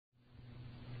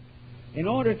In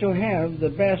order to have the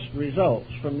best results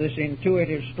from this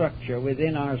intuitive structure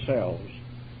within ourselves,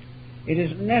 it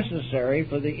is necessary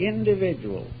for the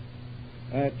individual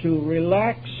to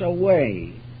relax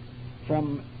away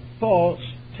from false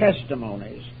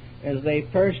testimonies as they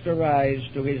first arise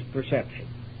to his perception.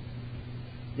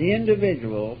 The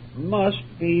individual must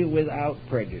be without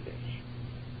prejudice.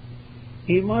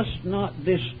 He must not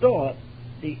distort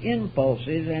the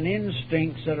impulses and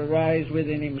instincts that arise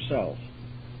within himself.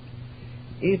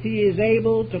 If he is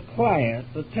able to quiet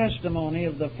the testimony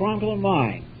of the frontal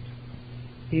mind,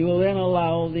 he will then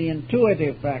allow the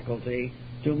intuitive faculty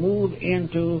to move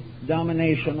into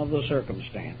domination of the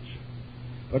circumstance.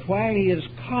 But while he is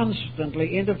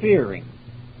constantly interfering,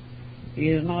 he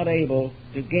is not able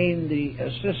to gain the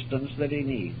assistance that he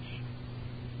needs.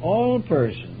 All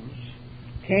persons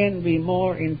can be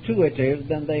more intuitive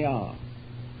than they are,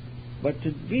 but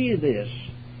to be this,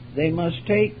 they must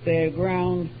take their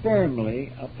ground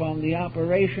firmly upon the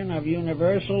operation of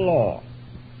universal law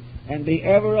and be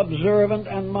ever observant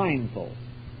and mindful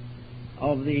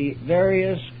of the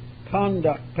various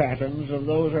conduct patterns of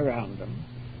those around them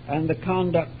and the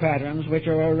conduct patterns which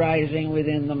are arising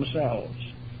within themselves.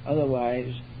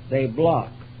 Otherwise, they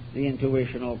block the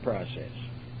intuitional process.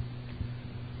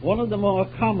 One of the more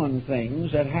common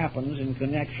things that happens in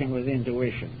connection with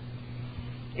intuition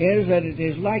is that it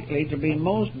is likely to be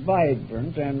most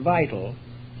vibrant and vital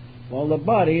while the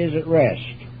body is at rest.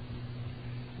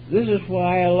 This is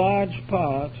why a large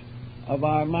part of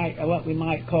our what we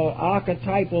might call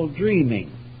archetypal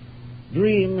dreaming,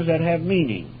 dreams that have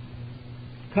meaning,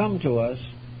 come to us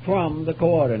from the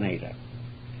coordinator.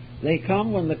 They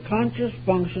come when the conscious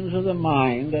functions of the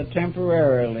mind are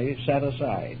temporarily set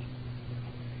aside.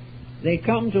 They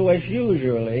come to us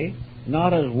usually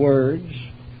not as words,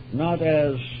 not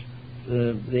as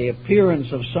the appearance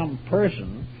of some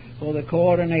person, for the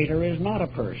coordinator is not a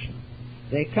person.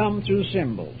 They come through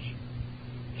symbols,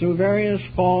 through various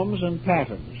forms and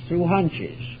patterns, through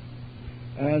hunches,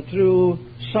 through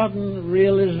sudden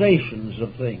realizations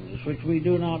of things which we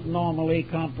do not normally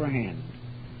comprehend.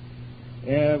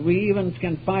 We even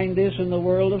can find this in the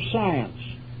world of science,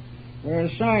 where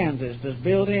a scientist has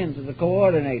built into the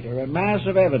coordinator a mass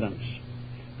of evidence.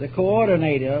 The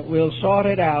coordinator will sort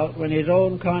it out when his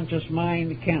own conscious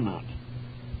mind cannot.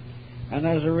 And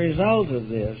as a result of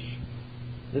this,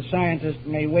 the scientist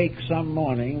may wake some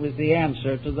morning with the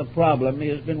answer to the problem he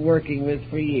has been working with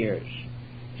for years,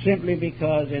 simply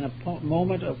because in a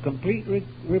moment of complete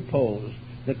repose,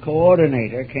 the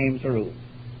coordinator came through.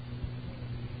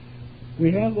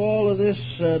 We have all of this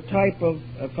type of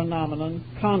phenomenon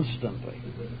constantly,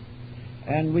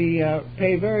 and we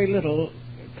pay very little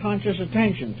conscious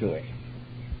attention to it,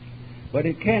 but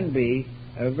it can be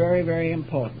very, very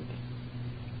important.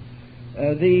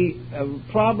 The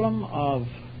problem of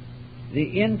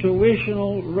the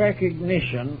intuitional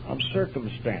recognition of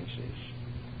circumstances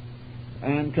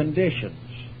and conditions,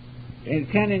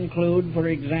 it can include, for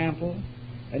example,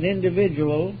 an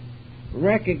individual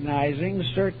recognizing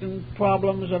certain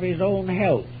problems of his own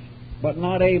health but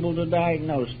not able to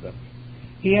diagnose them.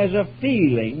 He has a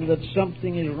feeling that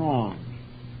something is wrong.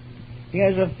 He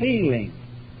has a feeling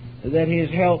that his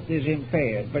health is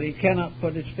impaired, but he cannot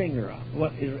put his finger on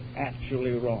what is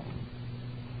actually wrong.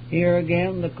 Here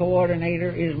again, the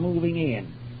coordinator is moving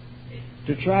in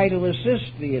to try to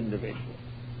assist the individual.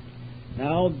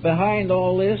 Now, behind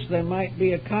all this, there might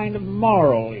be a kind of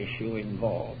moral issue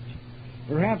involved.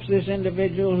 Perhaps this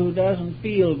individual who doesn't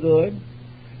feel good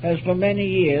has for many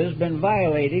years been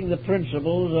violating the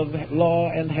principles of law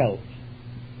and health.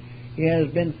 He has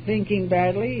been thinking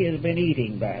badly, he has been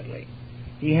eating badly.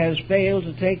 He has failed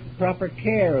to take proper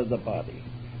care of the body.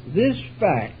 This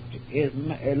fact is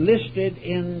listed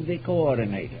in the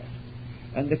coordinator,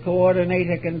 and the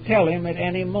coordinator can tell him at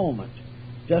any moment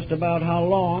just about how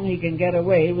long he can get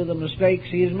away with the mistakes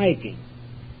he is making.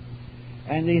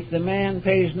 And if the man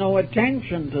pays no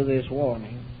attention to this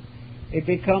warning, it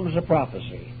becomes a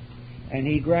prophecy, and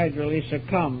he gradually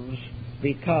succumbs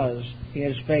because he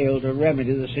has failed to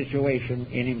remedy the situation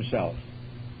in himself.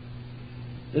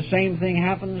 The same thing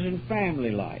happens in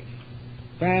family life.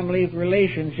 Family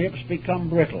relationships become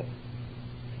brittle,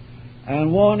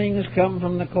 and warnings come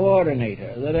from the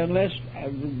coordinator that unless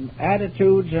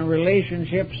attitudes and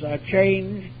relationships are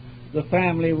changed, the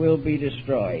family will be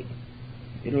destroyed.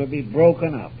 It will be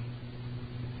broken up.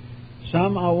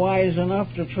 Some are wise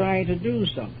enough to try to do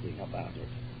something about it.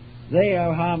 They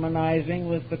are harmonizing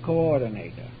with the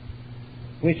coordinator,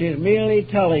 which is merely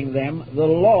telling them the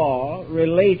law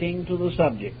relating to the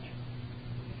subject.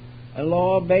 A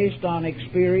law based on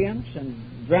experience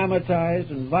and dramatized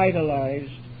and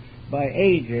vitalized by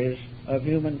ages of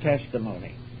human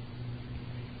testimony.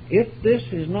 If this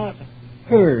is not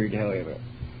heard, however,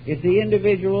 if the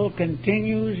individual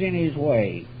continues in his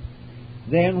way,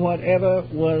 then whatever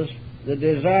was the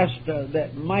disaster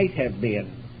that might have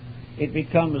been, it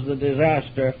becomes the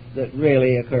disaster that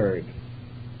really occurred.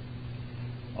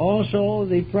 Also,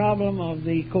 the problem of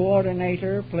the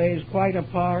coordinator plays quite a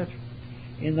part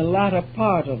in the latter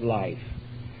part of life,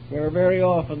 where very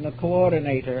often the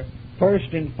coordinator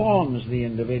first informs the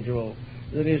individual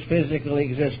that his physical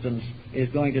existence is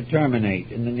going to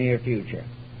terminate in the near future.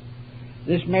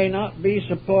 This may not be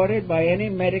supported by any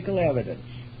medical evidence,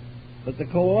 but the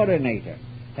coordinator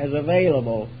has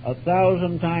available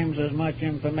 1,000 times as much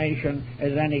information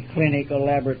as any clinic or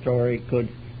laboratory could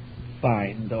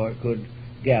find or could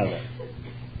gather.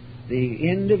 The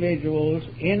individual's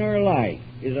inner life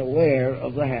is aware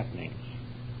of the happenings.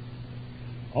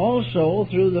 Also,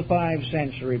 through the 5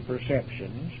 sensory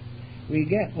perceptions, we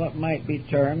get what might be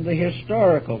termed the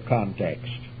historical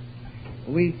context.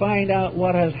 We find out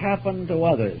what has happened to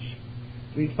others.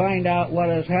 We find out what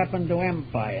has happened to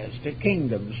empires, to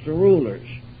kingdoms, to rulers,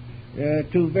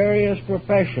 to various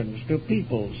professions, to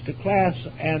peoples, to class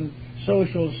and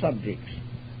social subjects.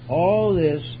 All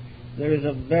this, there is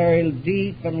a very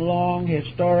deep and long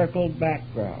historical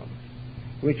background,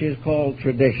 which is called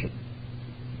tradition.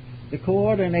 The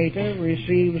coordinator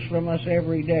receives from us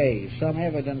every day some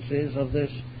evidences of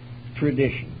this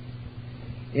tradition.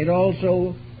 It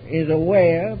also is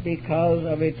aware, because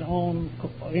of its own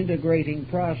integrating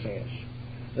process,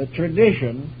 the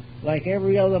tradition, like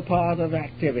every other part of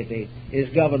activity,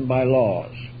 is governed by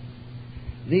laws.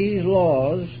 These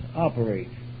laws operate,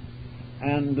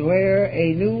 and where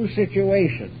a new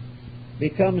situation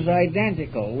becomes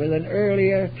identical with an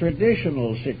earlier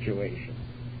traditional situation,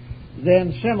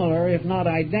 then similar, if not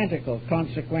identical,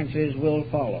 consequences will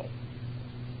follow.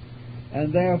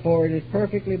 And therefore it is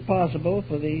perfectly possible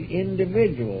for the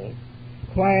individual,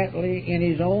 quietly in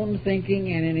his own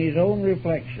thinking and in his own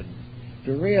reflection,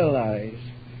 to realize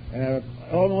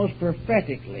almost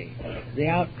prophetically the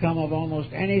outcome of almost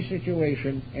any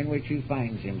situation in which he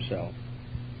finds himself.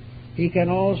 He can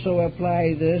also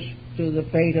apply this to the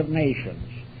fate of nations,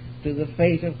 to the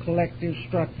fate of collective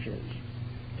structures,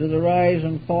 to the rise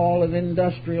and fall of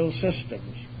industrial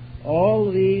systems.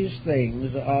 All these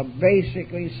things are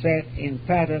basically set in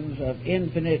patterns of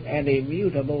infinite and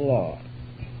immutable law.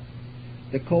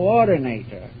 The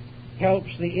coordinator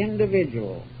helps the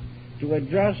individual to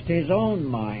adjust his own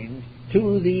mind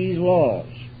to these laws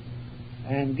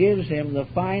and gives him the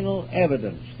final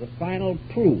evidence, the final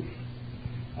proof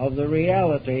of the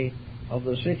reality of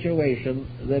the situation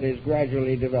that is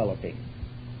gradually developing.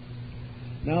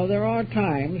 Now, there are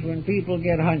times when people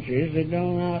get hunches that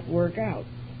do not work out.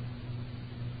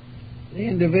 The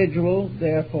individual,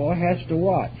 therefore, has to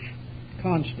watch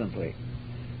constantly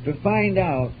to find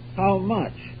out how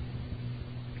much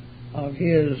of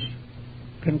his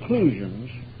conclusions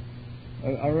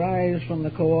arise from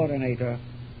the coordinator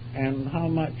and how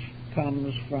much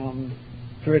comes from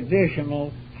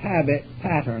traditional habit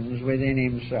patterns within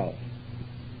himself.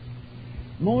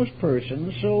 Most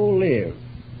persons so live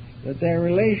that their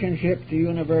relationship to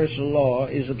universal law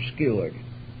is obscured.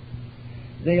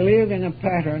 They live in a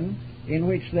pattern in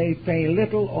which they pay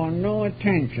little or no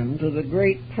attention to the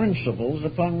great principles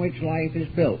upon which life is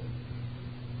built.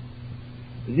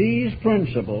 These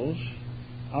principles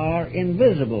are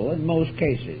invisible in most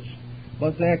cases,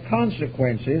 but their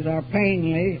consequences are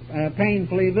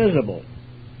painfully visible.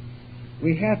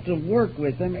 We have to work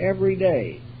with them every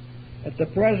day. At the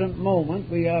present moment,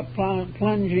 we are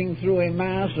plunging through a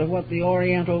mass of what the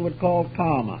Oriental would call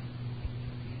karma.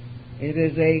 It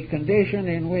is a condition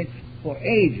in which, for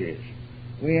ages,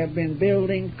 we have been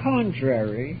building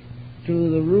contrary to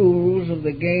the rules of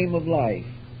the game of life.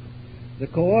 The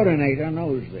coordinator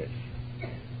knows this,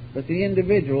 but the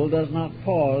individual does not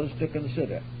pause to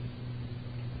consider.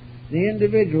 The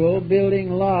individual,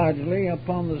 building largely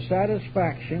upon the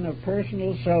satisfaction of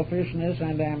personal selfishness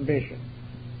and ambition,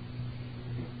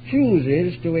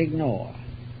 chooses to ignore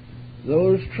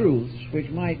those truths which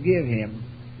might give him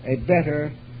a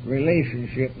better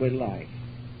relationship with life.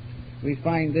 We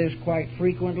find this quite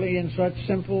frequently in such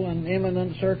simple and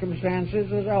imminent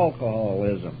circumstances as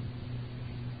alcoholism.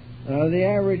 The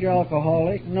average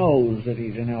alcoholic knows that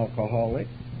he's an alcoholic,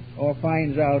 or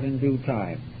finds out in due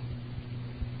time.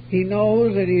 He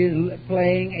knows that he is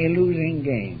playing a losing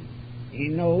game. He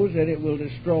knows that it will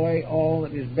destroy all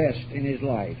that is best in his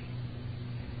life.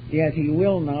 Yet he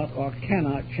will not or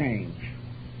cannot change.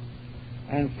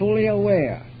 And fully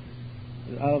aware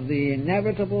of the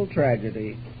inevitable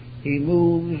tragedy, he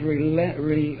moves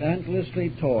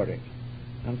relentlessly toward it.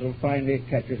 until finally it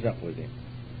catches up with him.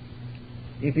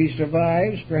 If he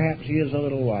survives, perhaps he is a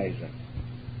little wiser.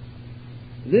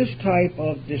 This type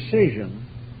of decision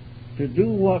to do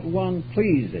what one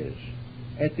pleases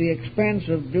at the expense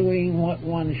of doing what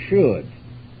one should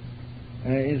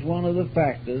is one of the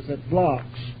factors that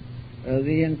blocks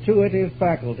the intuitive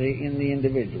faculty in the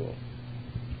individual.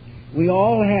 We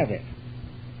all have it,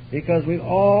 because we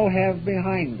all have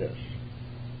behind us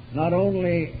not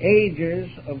only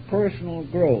ages of personal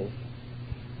growth,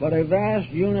 but a vast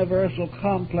universal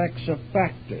complex of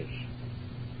factors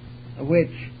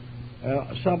which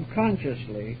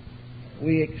subconsciously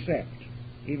we accept,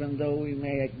 even though we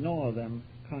may ignore them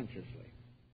consciously.